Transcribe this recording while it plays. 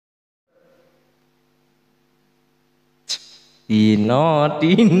Dino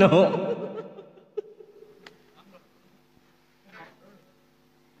Dino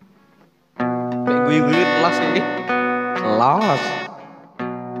gue telas ini telas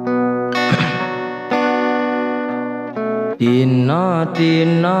Dino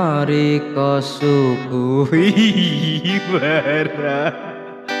Dino Riko Syukuri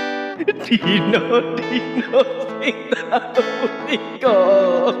Dino Dino sing tau Riko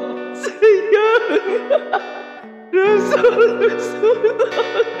sayang Rasul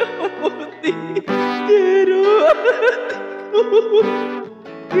putih jero hatiku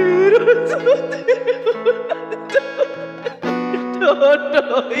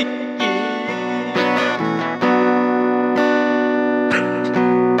Dodo iki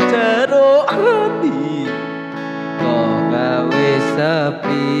jero hati kok gawe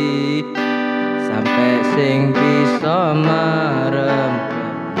sepi sampai sing bisa marem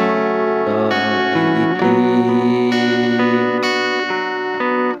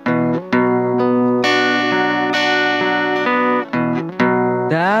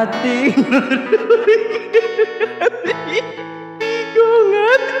Dati Riko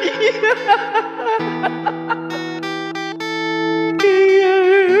ngati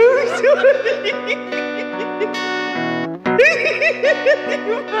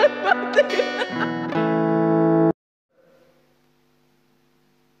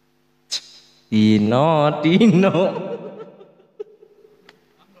Dino Dino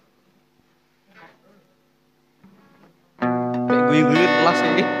gue telas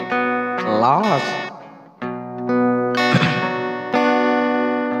ini telas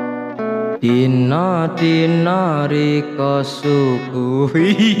Dino Dino Riko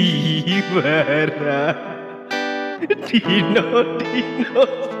Syukuri Dino Dino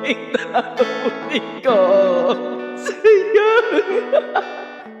sing tau Riko sayang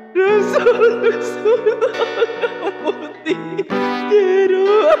Rasul putih jero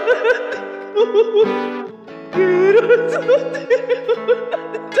hatiku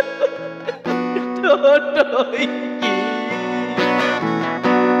Dodo iki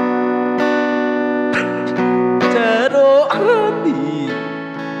jero hati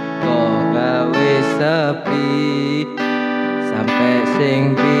kok gawe sepi sampai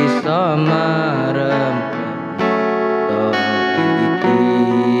sing bisa marem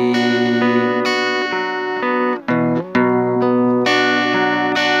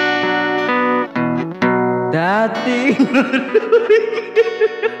Dati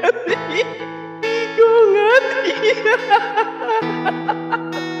Riko ngati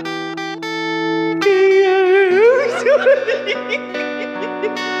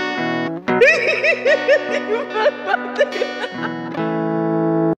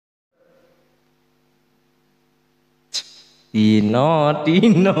Dino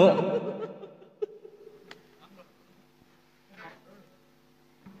Dino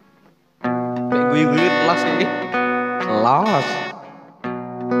gue telas ini telas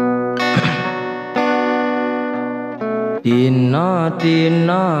Dino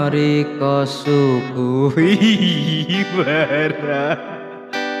Dino Riko Syukuri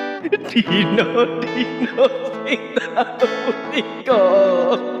Dino Dino sing tau Riko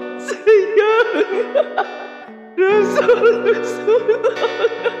sayang Rasul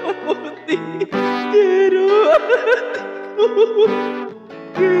putih jero hatiku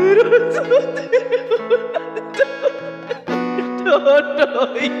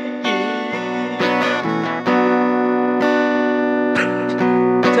Dodo iki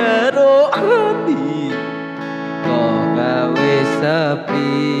jero hati kok gawe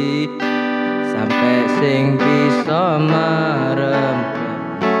sepi sampai sing bisa marem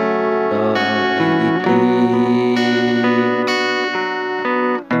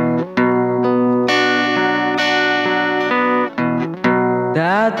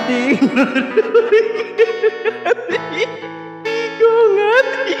Dati Riko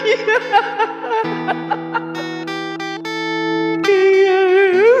ngati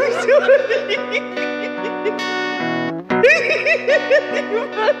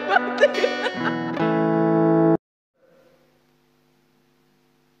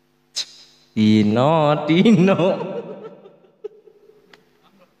Dino Dino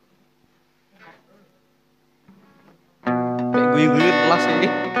gue telas ini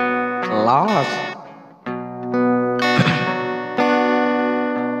telas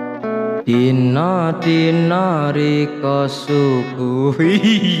Dino Dino Riko Syukuri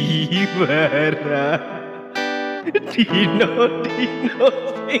Dino Dino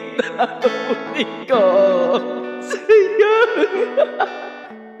sing tau Riko sayang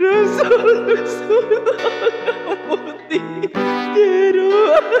Rasul putih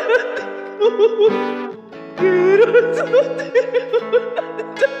jero hatiku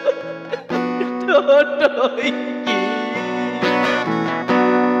Dodo iki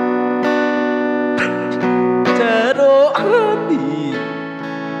jero ati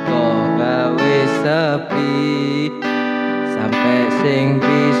kok gawe sepi sampai sing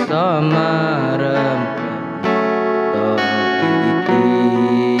bisa marem iki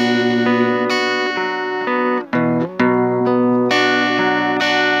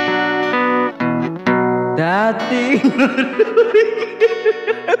dadi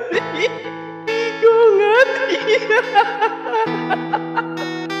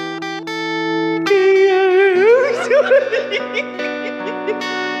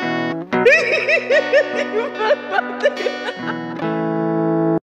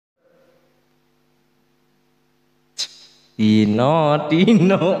Dino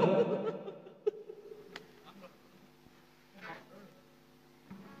Dino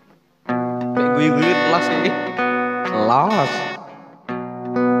gue telas ini telas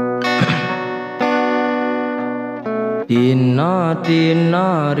Dino Dino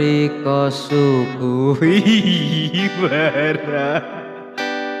Riko Syukuri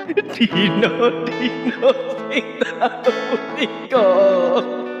Dino Dino sing tau Riko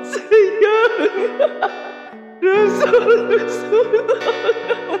sayang Rasul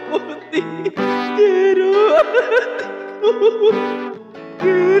putih jero atiku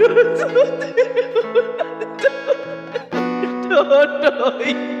jero dodo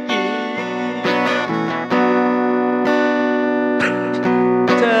iki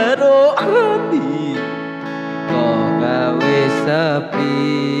jero ati kok gawe sepi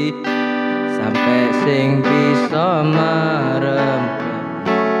sampai sing bisa marem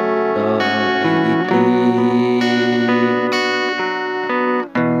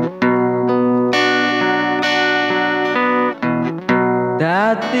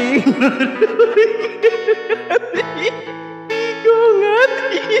dadi iku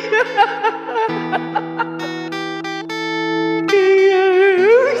ngati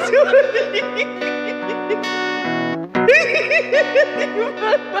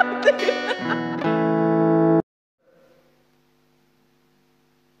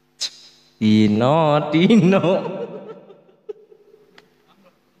Dino Dino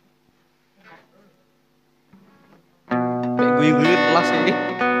gue telas ini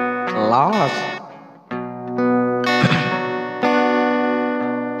telas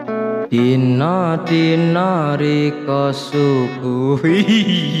Dino Dino Riko Syukuri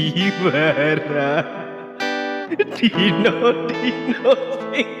Dino Dino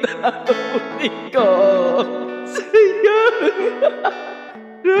sing tau Riko sayang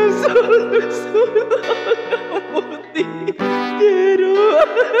Rasul putih jero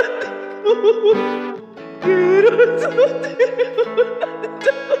atiku jero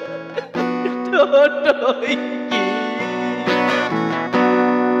dodo iki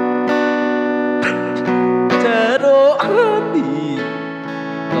jero ati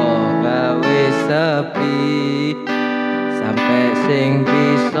kok gawe sepi sampai sing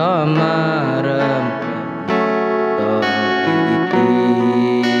bisa marem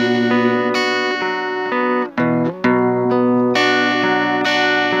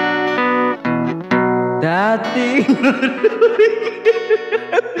dadi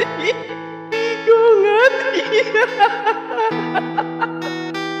iku ngati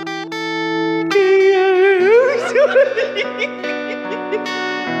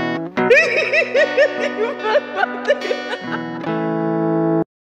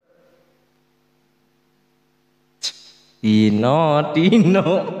Dino Dino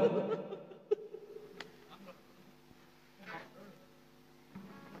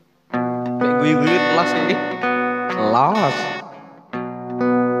gue telas ini telas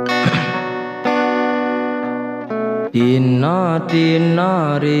Dino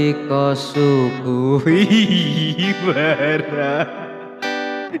Dino Riko Syukuri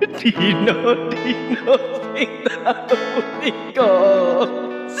Dino Dino sing tau Riko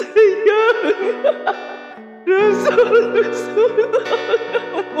sayang Rasul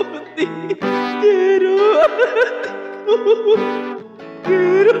putih jero atiku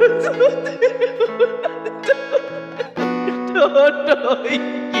jero dodo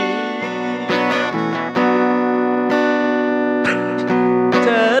iki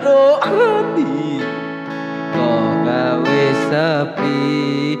jero ati kok gawe sepi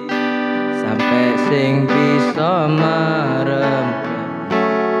sampai sing bisa marem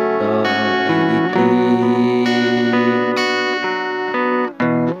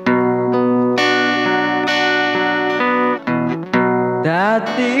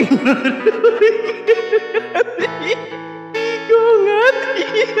dadi iku ngati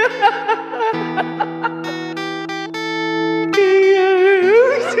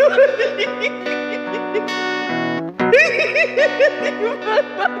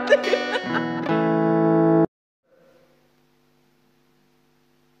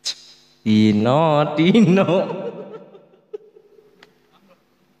Dino Dino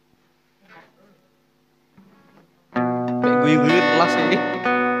gue kelas ini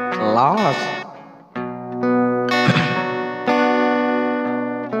kelas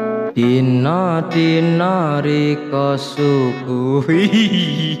Dino Dino Riko Syukuri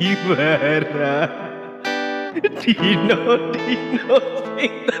barang Dino Dino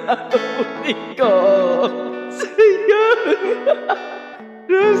sing tau Riko sayang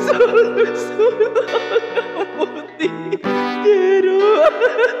rasul-rasul putih jero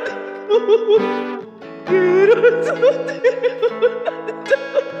hatiku jero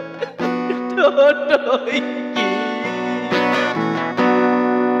dodo iki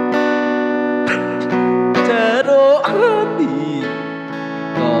jero hati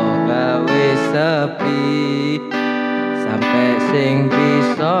kok gawe sepi sampai sing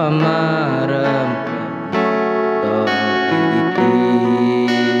bisa marem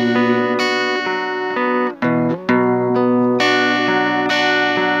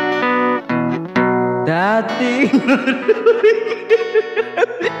dati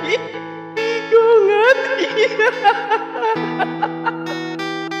Riko ngati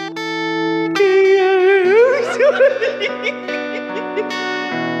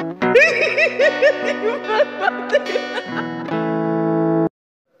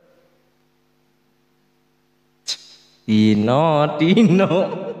Dino Dino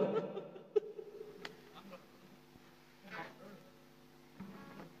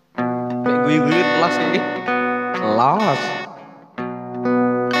gue kelas ini kelas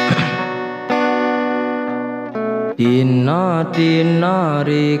Dino Dino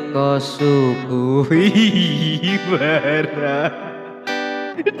Riko Syukuri barang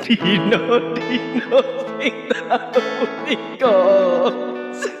Dino Dino sing tau Riko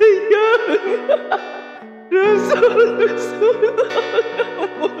sayang rasul-rasul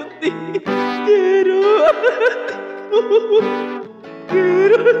putih jero hatiku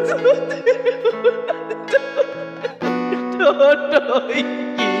jero dodo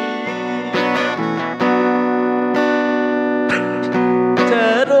iki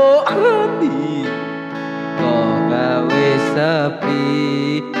jero hati kok gawe sepi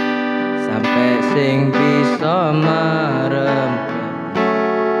sampai sing bisa marem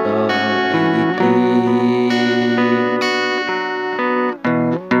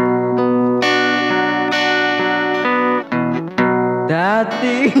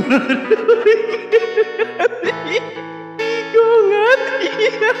dati Riko ngati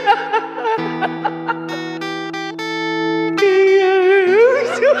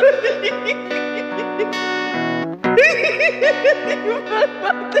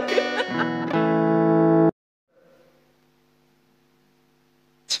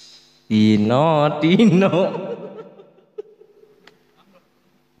Dino Dino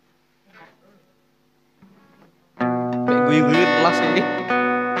gue kelas ini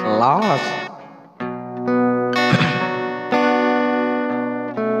kelas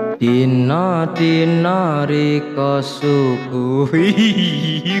Dino Dino Riko Syukuri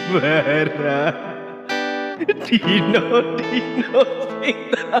barang Dino Dino sing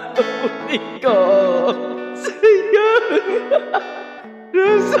tau Riko sayang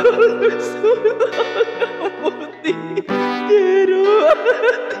rasul-rasul putih jero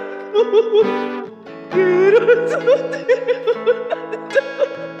hatiku jero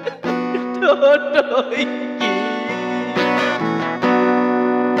dodo iki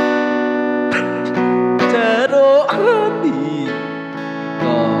jero hati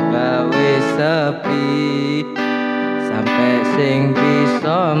kok gawe sepi sampai sing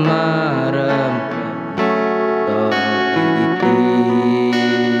bisa marem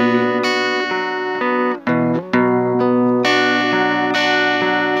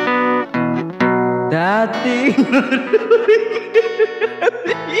dati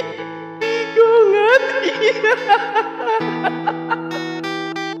Riko ngati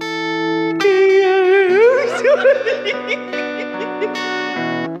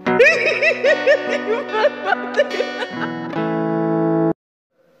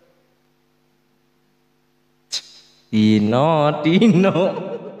Dino Dino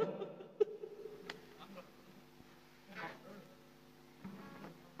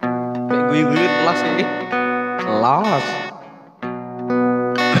gue kelas ini kelas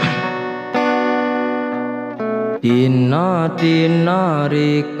Dino Dino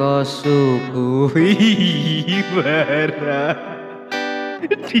Riko Syukuri barang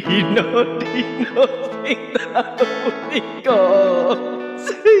Dino Dino sing tau Riko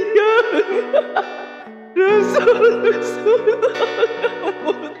sayang rasul-rasul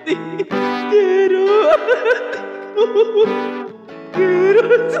putih jero hatiku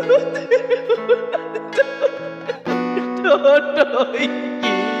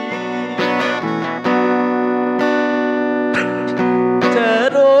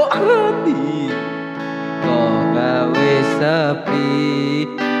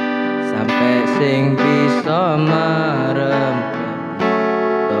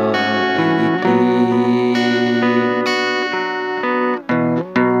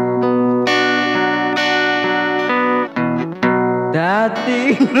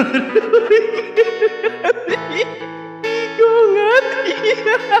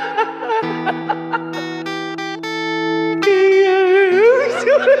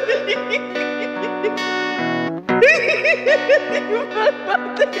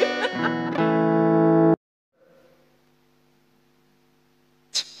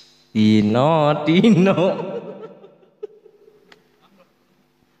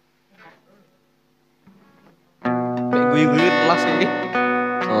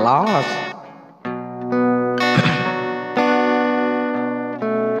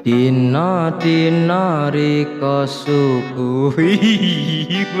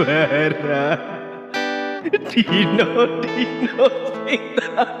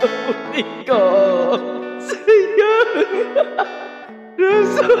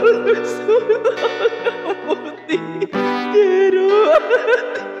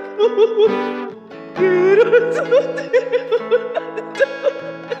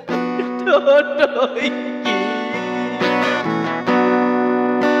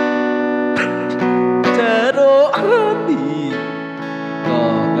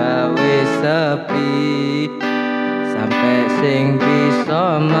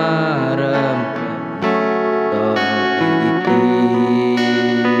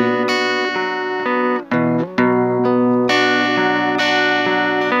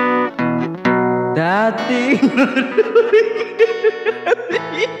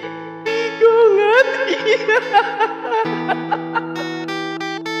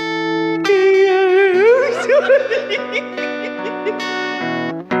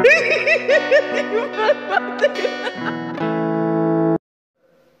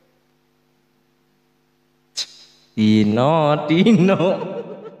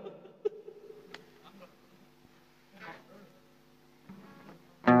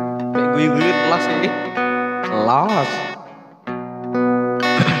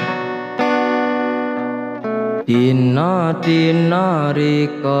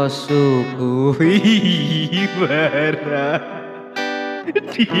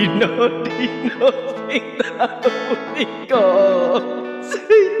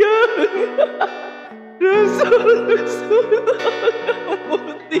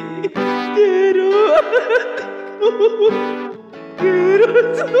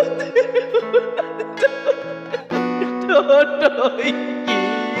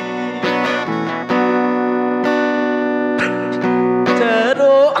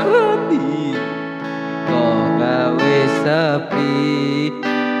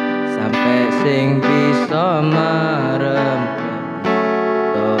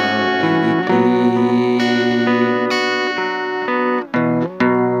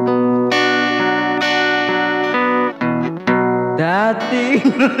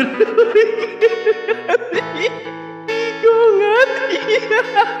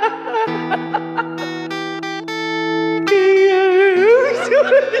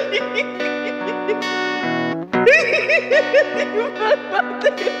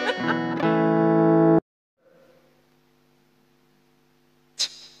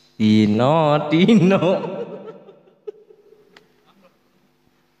Dino Dino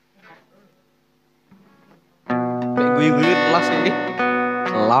Gue telas ini.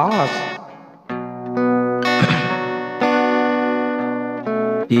 Los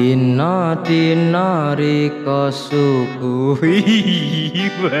Dino Dino Riko Syukuri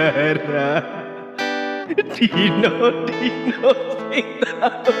Barang Dino Dino sing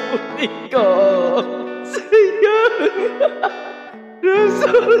tau Riko sayang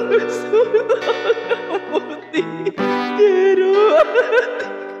rasul-rasul putih jero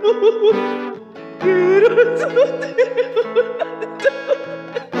hatiku jero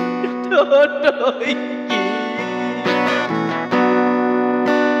dodo iki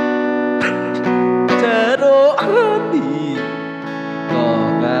jero hati kok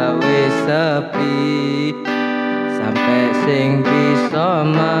gawe sepi sampai sing bisa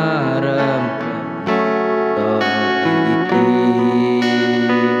marem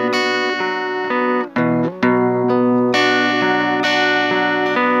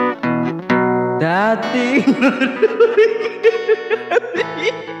dati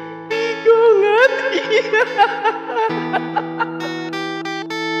Iku ngati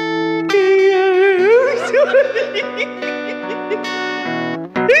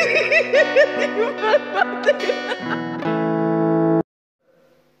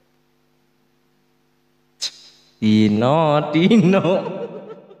Dino Dino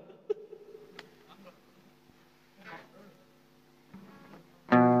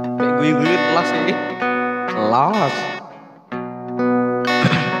Gue las ini. Los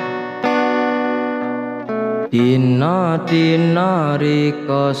Dino Dino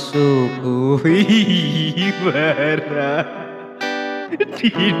Riko Syukuri Bara.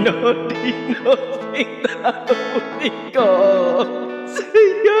 Dino Dino sing tau Riko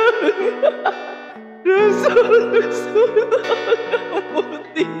sayang. Rasul-rasul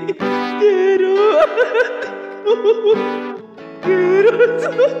putih jero hatiku. Jero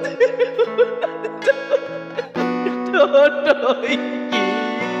dodo iki.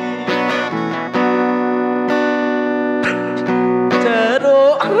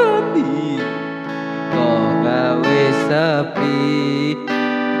 Jero hati kok gawe sepi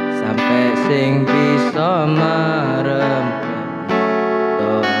sampai sing bisa marem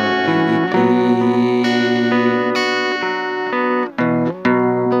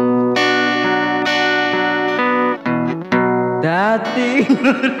dati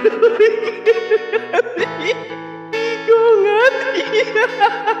Riko ngati.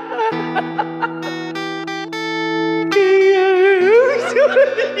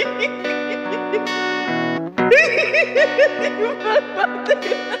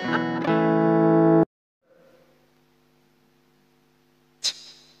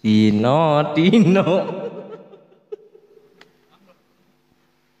 Dino Dino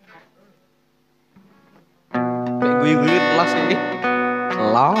Gue las ini.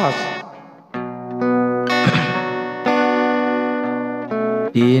 Los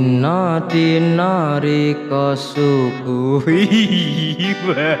Dino Dino Riko Syukuri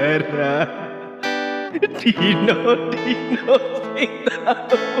Bara. Dino Dino sing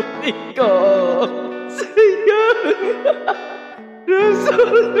tau Riko sayang.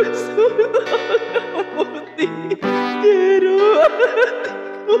 Rasul-rasul putih jero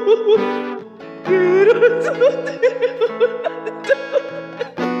hatiku. Jero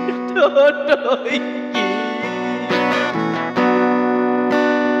dodo iki.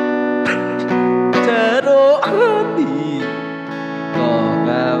 jero hati kok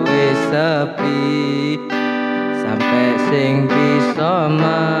gawe sepi sampai sing bisa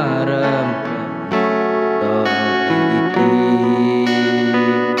marem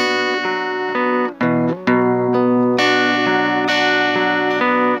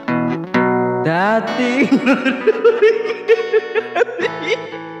dati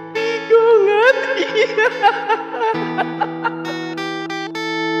Riko ngati.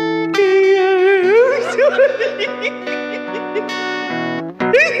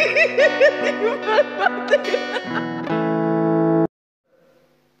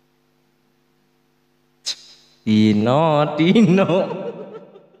 Dino Dino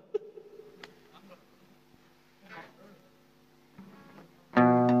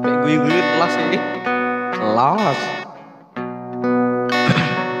Gue las ini. Los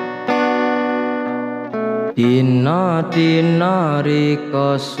Dino Dino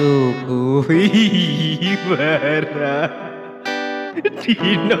Riko Syukuri Bara.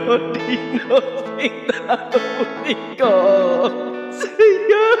 Dino Dino sing tau Riko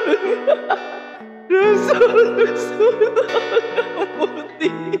sayang. Rasul-rasul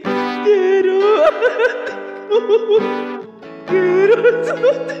putih jero hatiku. Jero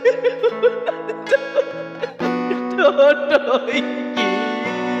dodo iki.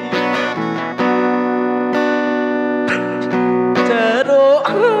 jero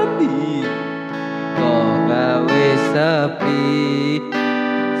hati kok gawe sepi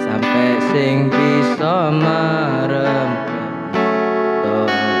sampai sing bisa marem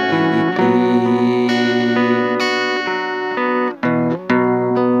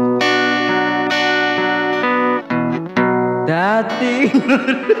dati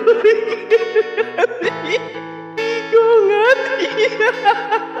Riko ngati.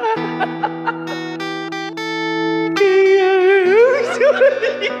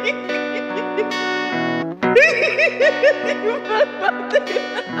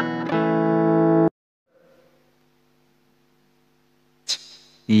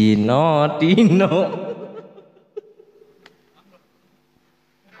 Dino Dino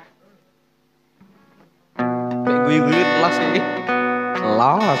Gue las ini.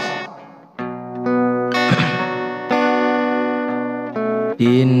 Los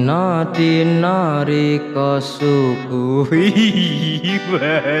Dino Dino Riko Syukuri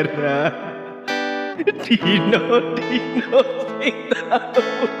Bara. Dino Dino sing tau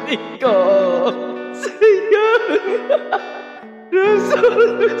Riko sayang. Rasul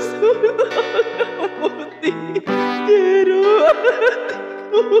putih jero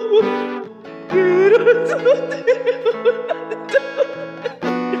atiku jero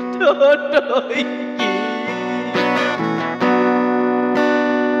dodo iki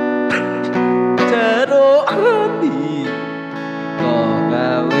jero ati kok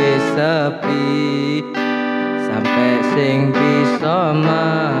gawe sepi sampai sing bisa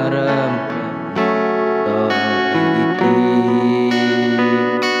marem iki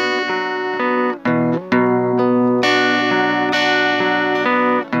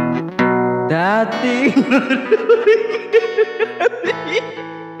dadi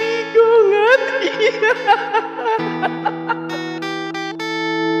iku ngati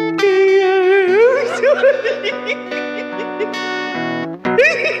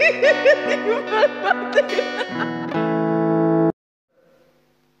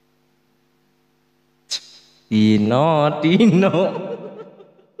Dino Dino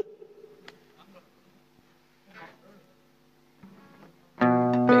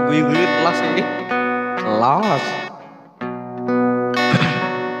gue telas ini los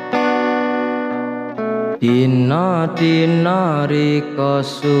Dino Dino Riko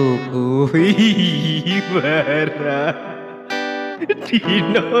Syukuri barang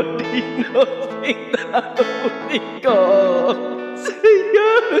Dino Dino sing tau Riko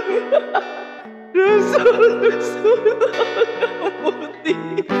sayang rasa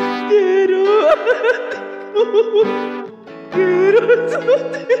putih jero atiku jero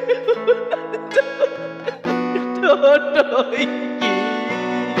dodo iki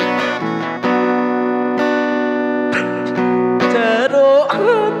jero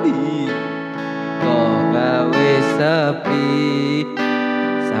ati kok gawe sepi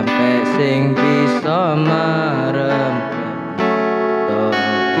sampai sing bisa marem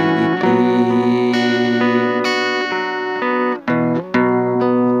iki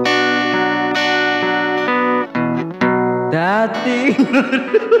dadi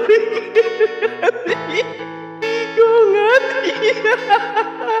iku ngati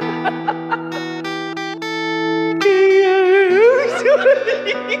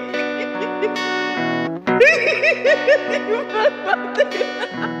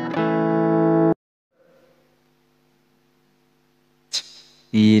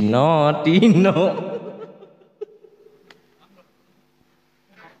Dino Dino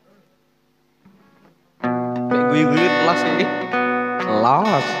gue telas ini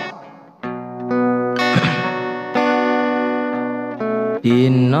los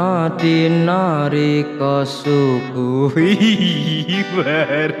Dino Dino Riko Syukuri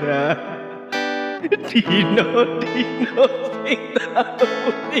barang Dino Dino sing tau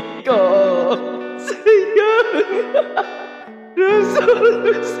Riko sayang rasa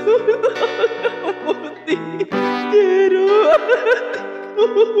putih jero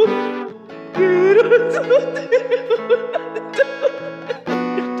atiku jero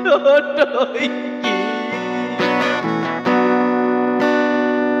dodo iki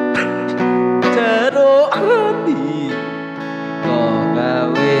jero ati kok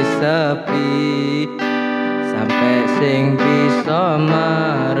gawe sepi sampai sing bisa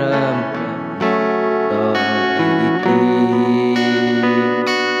marem iki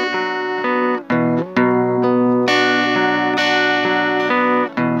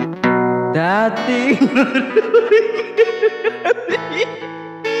dadi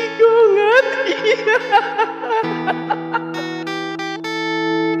iku ngati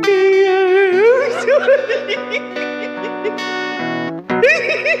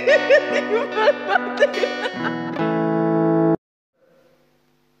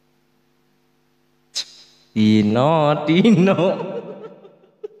Dino Dino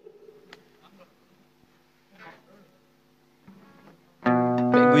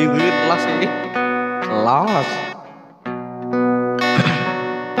gue telas ini los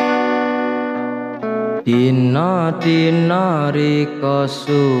Dino Dino Riko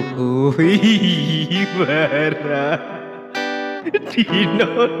Syukuri barang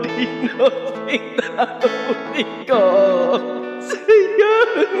Dino Dino sing tau Riko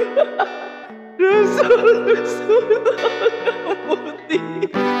sayang rasa putih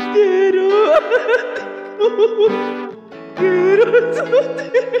jero atiku jero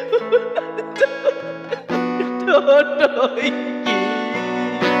dodo iki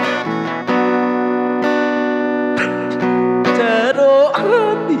jero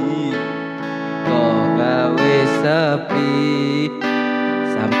ati kok gawe sepi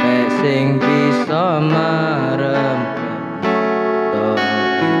sampai sing bisa marem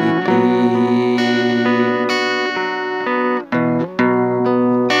iki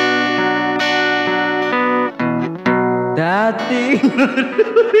dadi Dati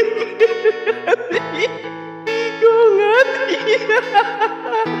Riko ngati.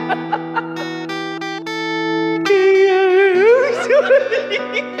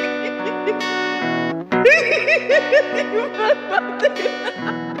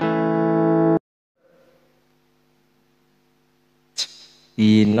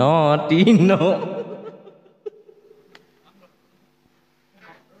 Dino Dino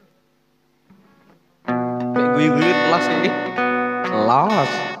Gue telas ini.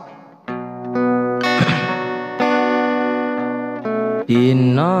 Los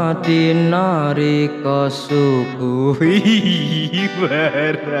Dino Dino Riko Syukuri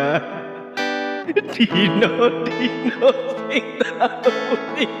Barang Dino Dino sing tau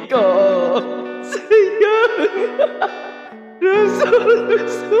Riko sayang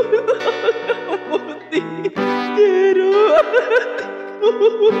Rasul-rasul putih jero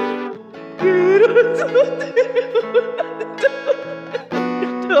hatiku jero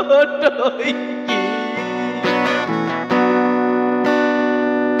dodo iki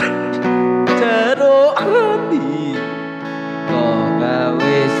jero hati kok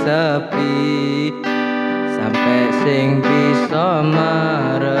gawe sepi sampai sing bisa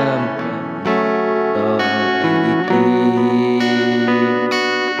marem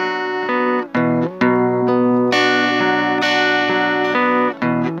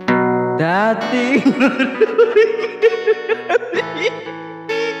Dati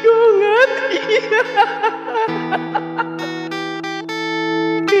Riko ngati.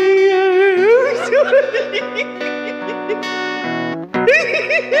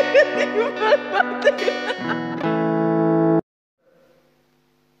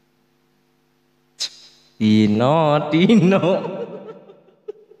 Dino Dino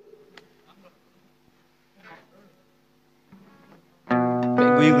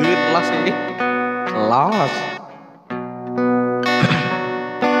Gue telas ini. Los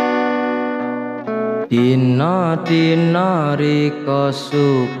Dino Dino Riko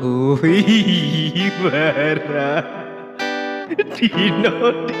Syukuri Barang Dino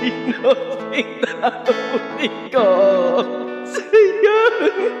Dino sing tau Riko sayang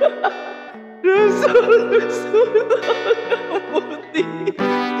Rasul-rasul putih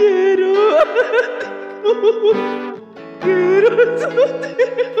jero hatiku jero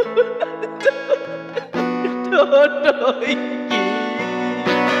dodo iki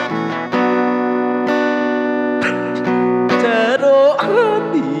jero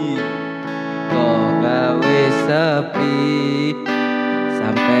hati kok gawe sepi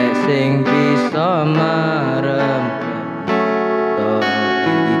sampai sing bisa marem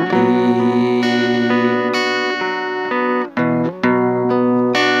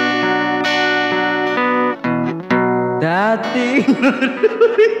Dati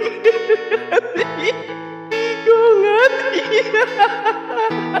Riko ngati.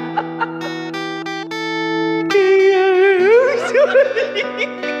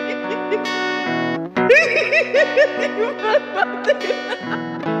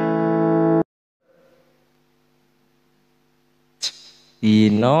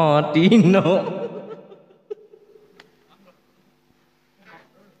 Dino Dino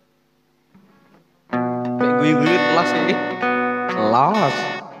Gue telas ini. Los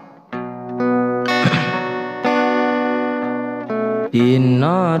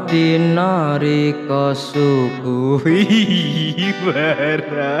Dino Dino Riko Syukuri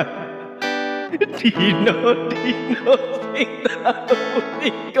Barang Dino Dino sing tau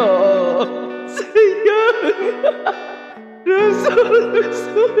Riko sayang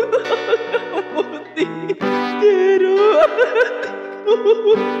Rasul-rasul putih jero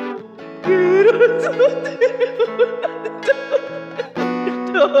hatiku jero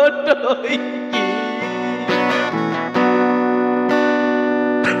dodo iki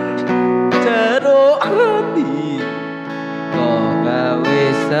jero hati kok gawe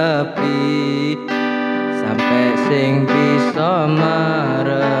sepi sampai sing bisa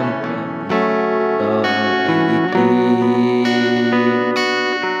marem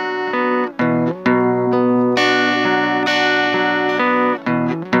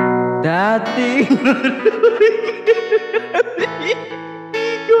Dati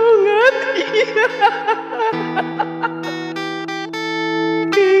Riko ngati.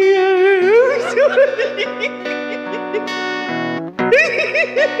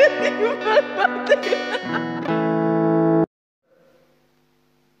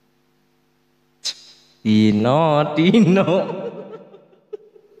 Dino Dino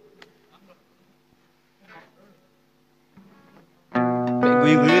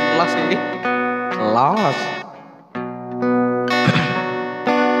Gue telas ini. Los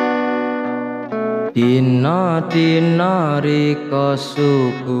Dino Dino Riko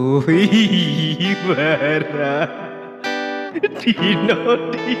Syukuri barang Dino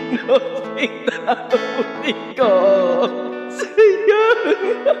Dino sing tau Riko sayang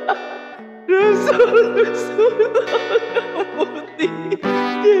rasul-rasul putih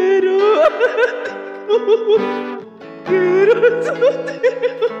jero hatiku jero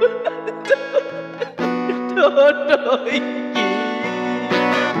dodo iki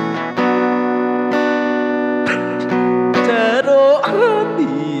jero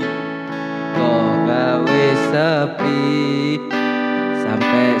hati kok gawe sepi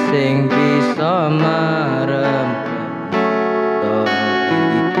sampai sing bisa marem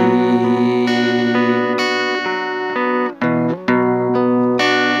iki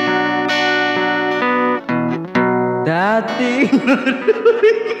dadi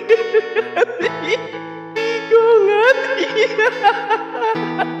iku ngati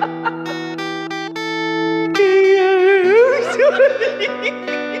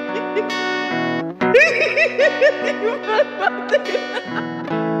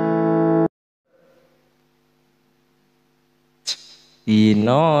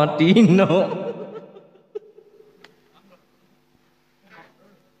Dino Dino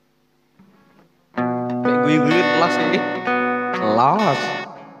gue telas ini los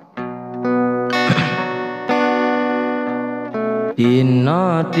Dino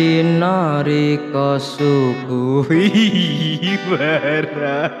Dino Riko Syukuri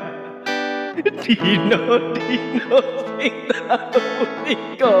barang Dino Dino sing tau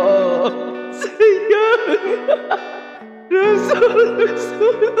Riko sayang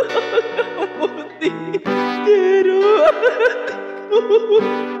rasul-rasul putih jero hatiku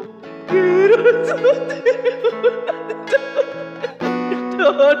jero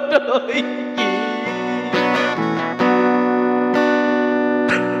dodo iki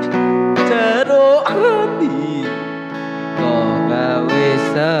jero hati kok gawe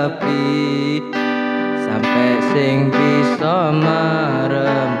sepi sampai sing bisa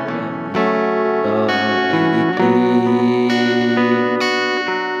marem iki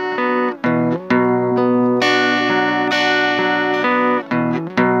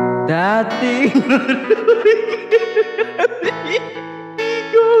dadi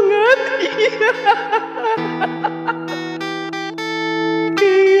iku ngati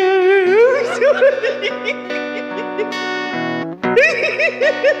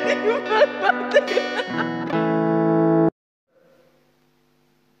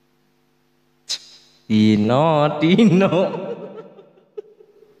Dino Dino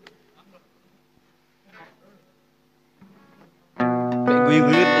gue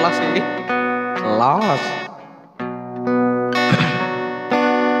telas ini los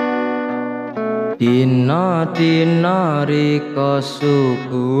Dino Dino Riko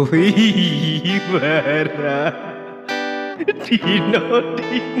Syukuri barang Dino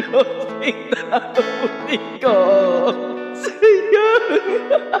Dino sing tau Riko sayang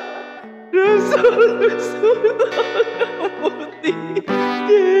rasul-rasul putih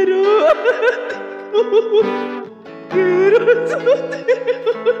jero hatiku jero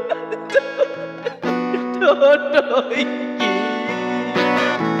dodo iki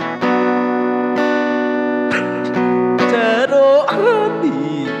jero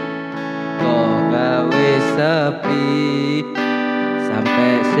hati kok gawe sepi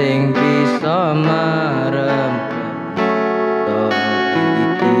sampai sing bisa marem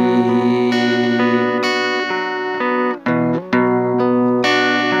iki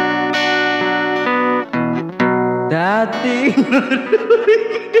dadi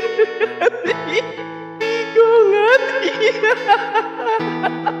iku ngati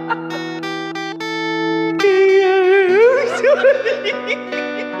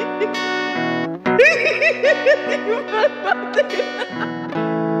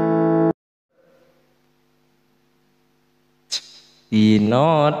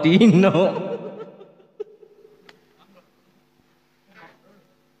Dino Dino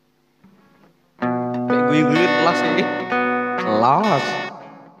gue telas ini los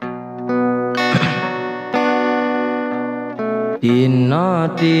Dino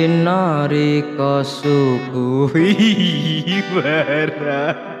Dino Riko Syukuri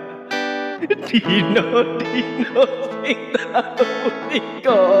barang Dino Dino sing tau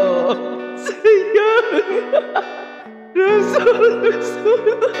Riko sayang rasul-rasul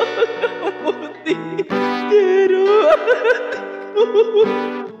putih jero hatiku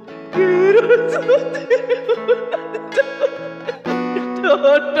jero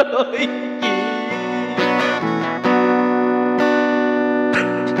dodo iki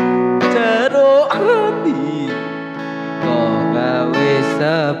jero hati kok gawe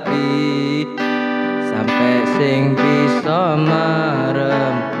sepi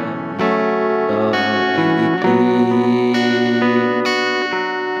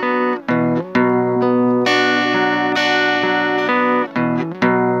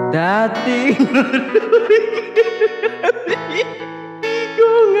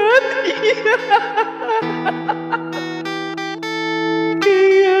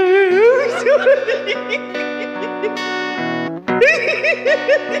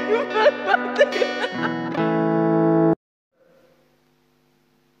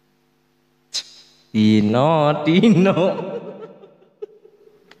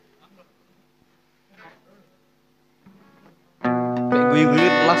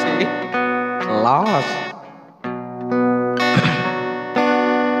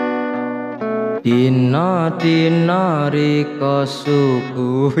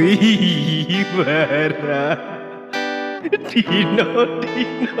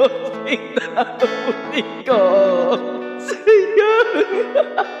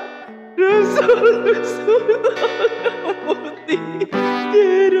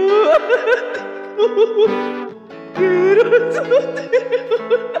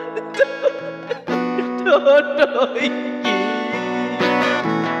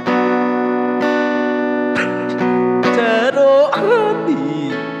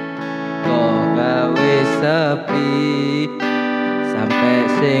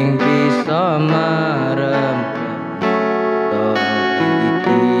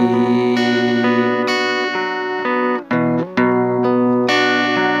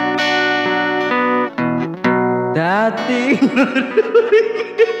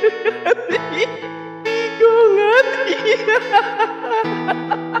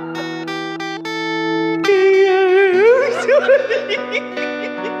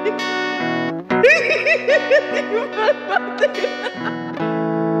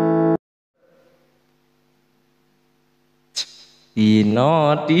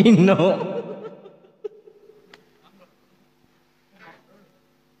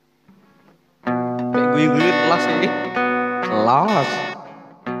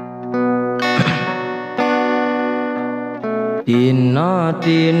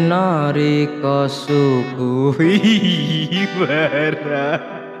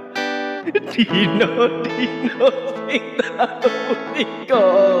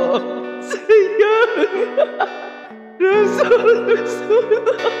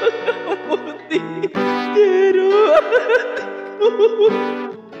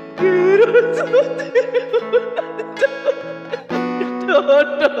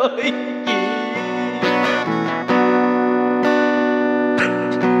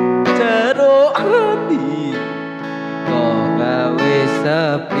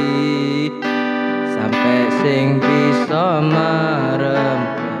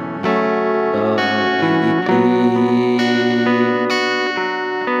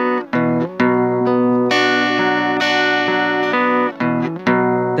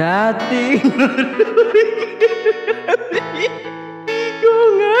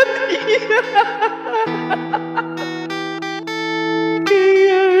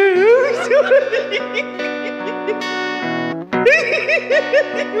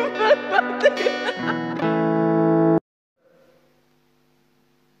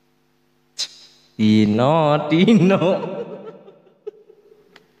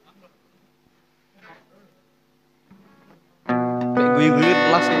Mek gue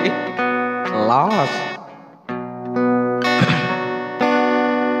telas iki. Los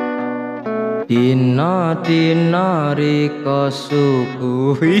Dino Dino Riko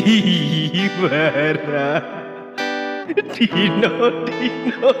Syukuri Bara Dino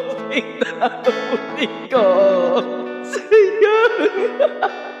Dino sing tau Riko sayang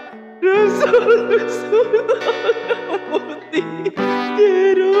rasul-rasul putih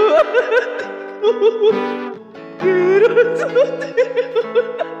jero hatiku jero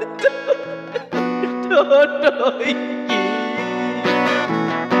dodo iki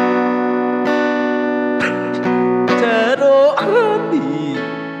jero hati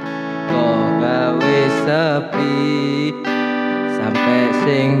kok gawe sepi sampai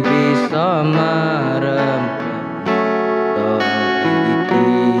sing bisa marem to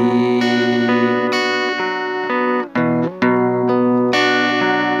iki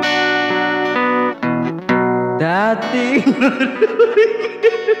dadi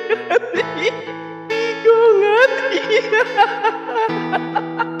Riko ngati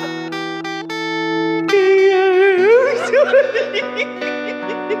iya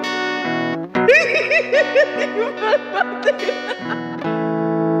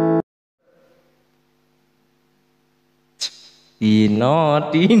Dino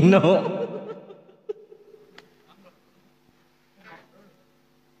Dino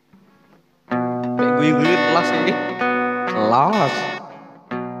Los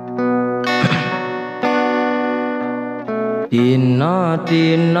Dino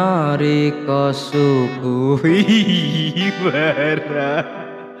Dino Riko Syukuri Barang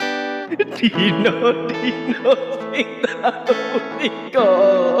Dino Dino sing tau Riko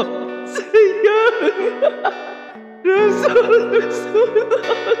sayang rasul-rasul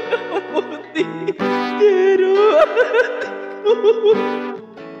putih jero hatiku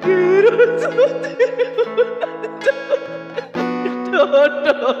jero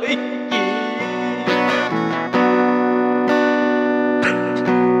dodo iki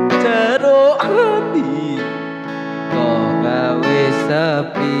jero hati kok gawe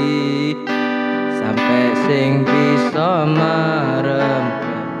sepi sampai sing bisa marem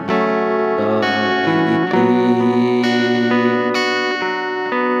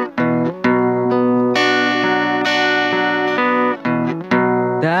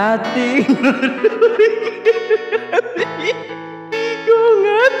dati Riko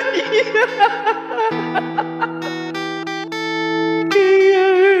ngati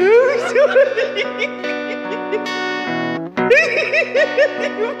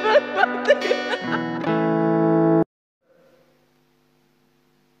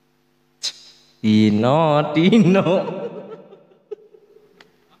Dino Dino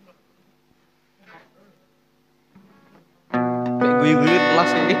gue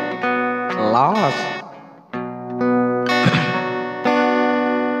las ini Los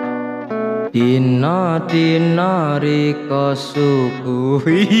Dino Dino Riko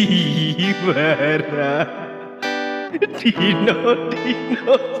Syukuri barang Dino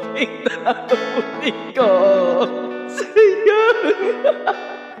Dino sing tau Riko sayang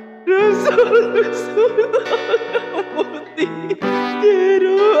rasul-rasul putih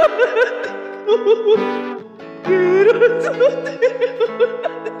jero hatiku jero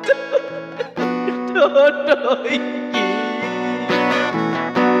dodo iki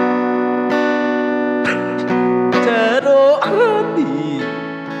jero hati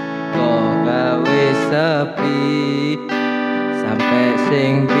kok gawe sepi sampai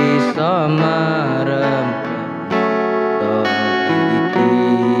sing bisa marem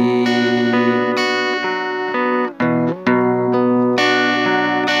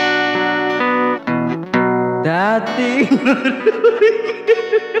dati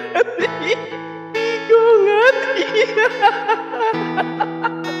Riko ngati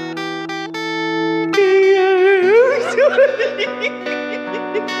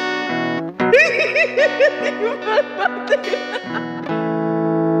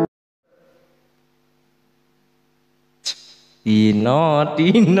Dino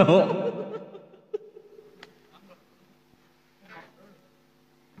Dino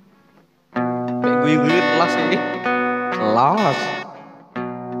gue las ini Los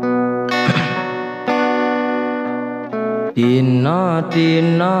Dino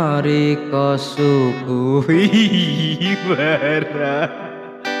Dino Riko Syukuri barang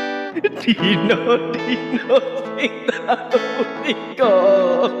Dino Dino sing tau Riko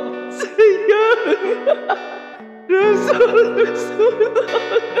sayang rasul-rasul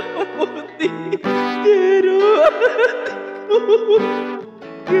putih jero hatiku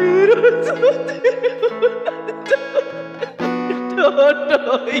jero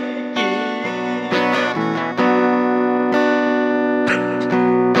dodo iki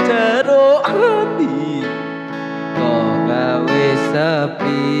jero hati kok gawe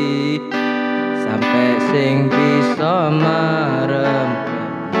sepi sampai sing bisa marem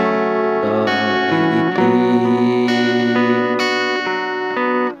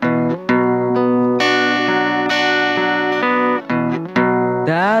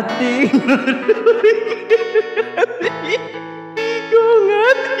dati Riko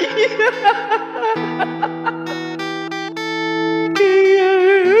ngati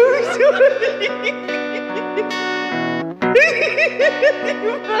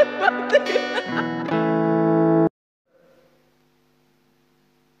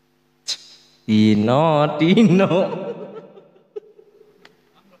Dino Dino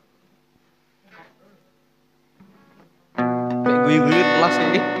gue las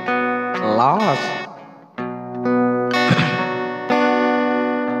ini Los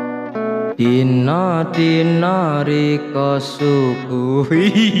Dino Dino Riko Syukuri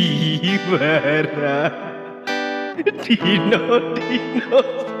barang Dino Dino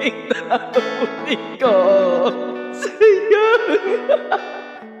sing tau Riko sayang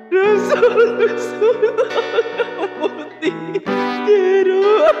rasul-rasul putih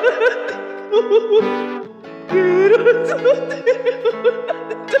jero hatiku jero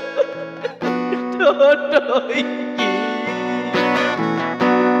dodo iki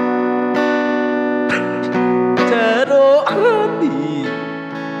jero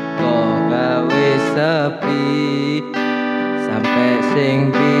sepi sampai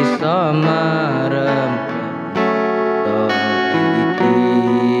sing bisa marem to iki.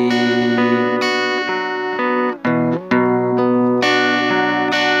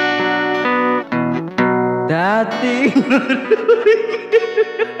 Dadi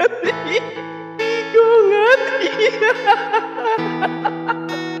Riko ngati.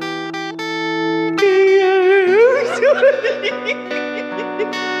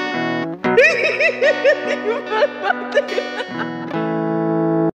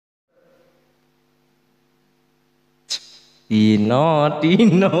 Dino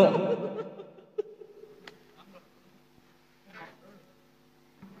Dino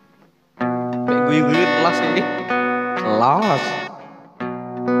Gue telas ini. los.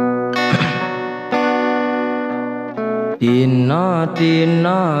 Dino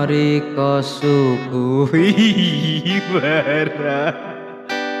Dino Riko Syukuri Barang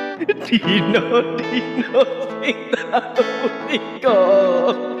Dino Dino sing tau Riko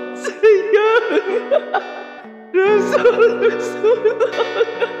sayang rasul-rasul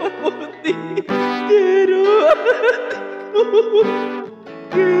putih jero hatiku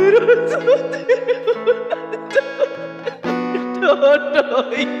jero dodo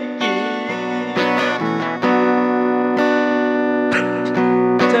iki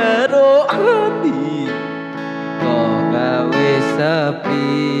jero hati kok gawe sepi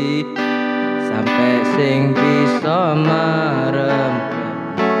sampai sing bisa marem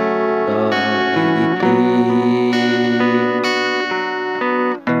to iki.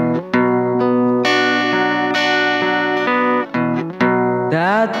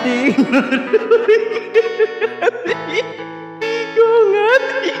 Dadi Riko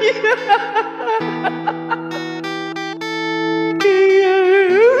ngati.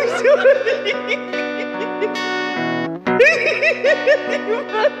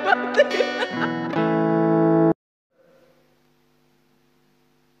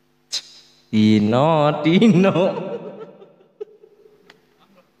 Dino Dino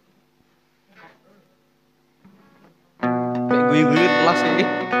Gue telas ini.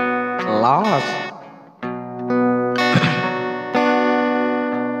 los.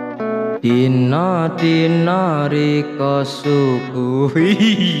 Dino Dino Riko Syukuri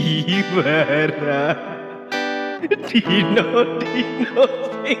Barang Dino Dino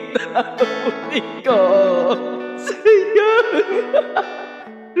sing tau Riko sayang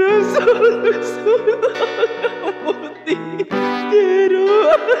rasul-rasul putih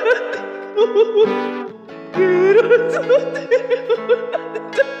jero hatiku jero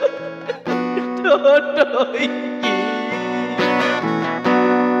dodo iki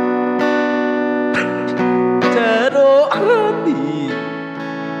jero hati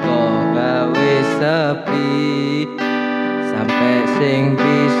kok gawe sepi sampai sing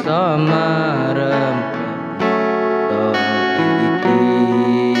bisa marem to iki.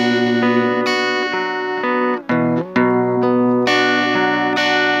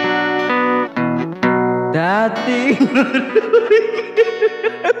 Dadi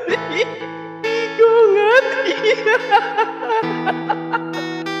Riko ngati.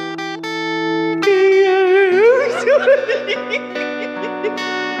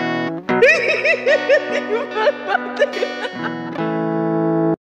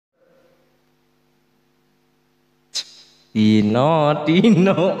 Dino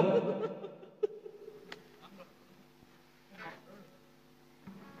Dino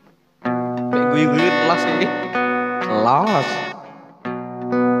Gue telas ini. los.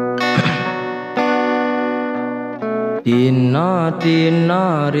 Dino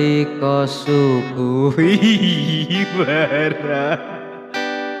Dino Riko Syukuri Barang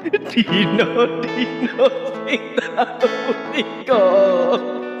Dino Dino sing tau Riko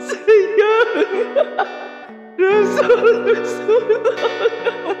sayang rasul-rasul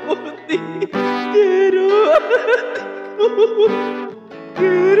putih jero hatiku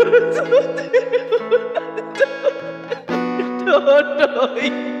jero dodo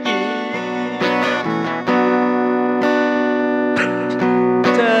iki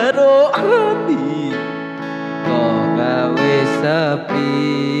jero hati kok gawe sepi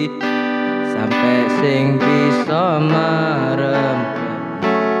sampai sing bisa marem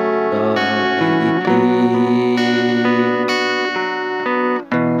to iki.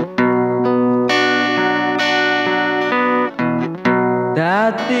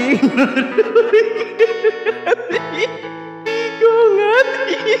 Dadi Riko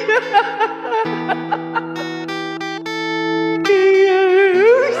ngati.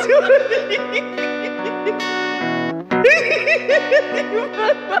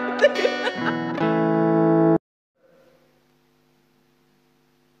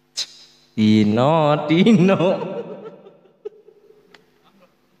 Dino Dino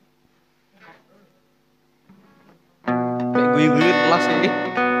gue telas ini.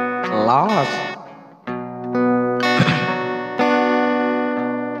 Los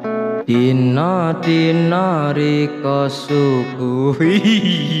Dino Dino Riko Syukuri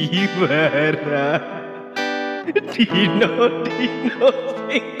Barang Dino Dino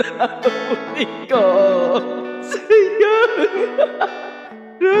sing tau Riko sayang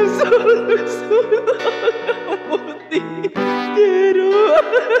rasul-rasul putih jero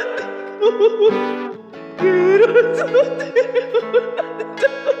hatiku rasul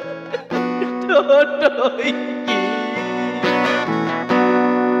dodo iki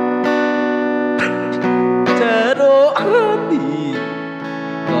jero hati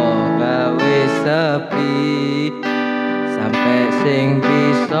kok gawe sepi sampai sing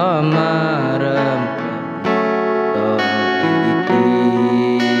bisa marem to iki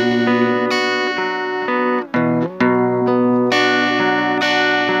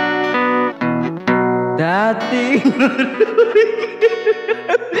dadi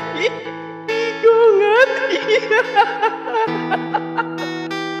iku ngati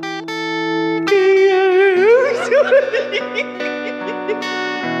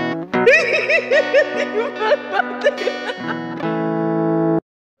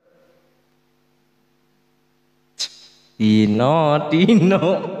Dino Dino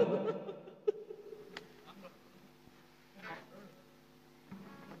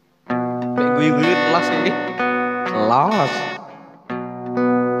gue telas ini. Los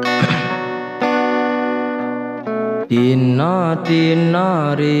Dino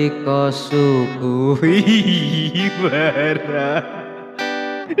Dino Riko Syukuri Barang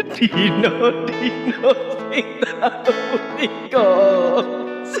Dino Dino sing tau Riko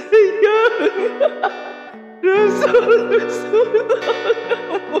sayang rasul-rasul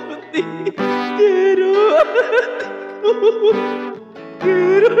putih jero hatiku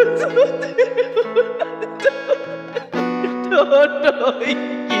rasul dodo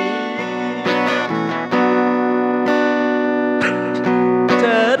iki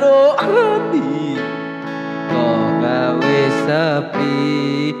jero hati kok gawe sepi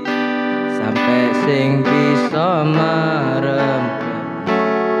sampai sing bisa marem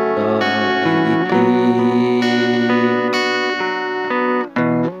to iki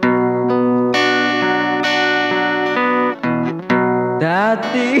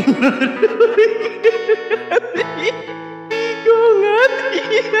dadi iku ngati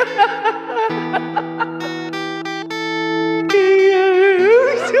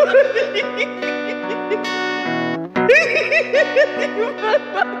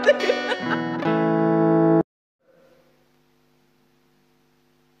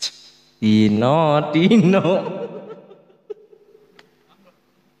Dino Dino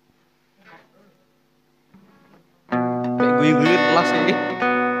gue telas ini.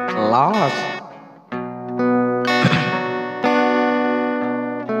 Los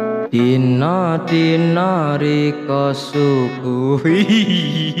Dino Dino Riko Syukuri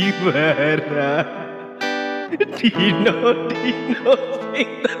Barang Dino Dino sing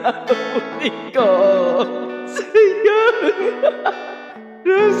tau Riko sayang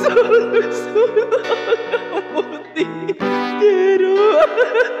rasul-rasul putih jero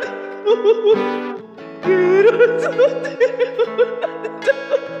hatiku rasul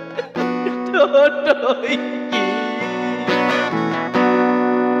dodo iki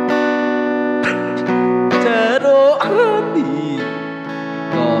jero hati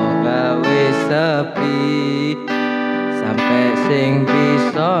kok gawe sepi sampai sing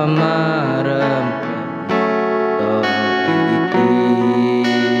bisa marem to iki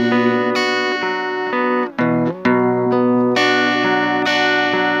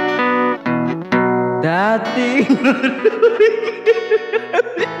dadi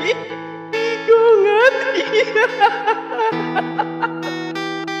iku ngati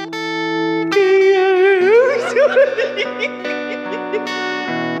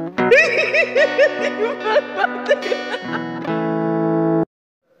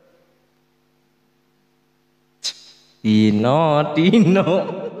Dino Dino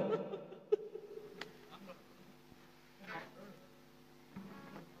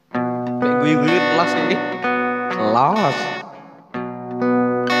gue telas ini. Los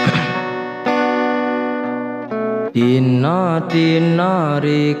Dino Dino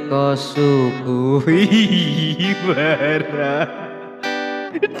Riko Syukuri Barang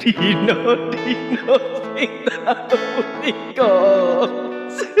Dino Dino sing tau Riko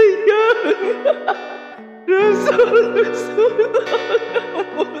sayang rasul-rasul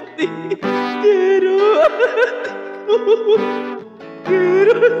putih jero hatiku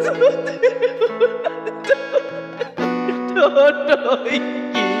rasul Dodo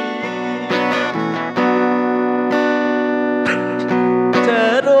iki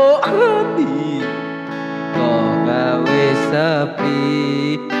Jero ati kok gawe sepi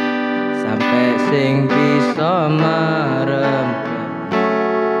sampai sing bisa maremken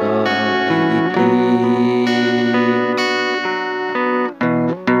to iki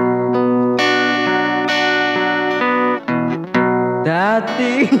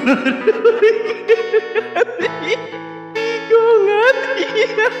dadi Riko ngati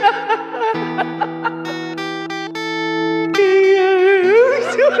iya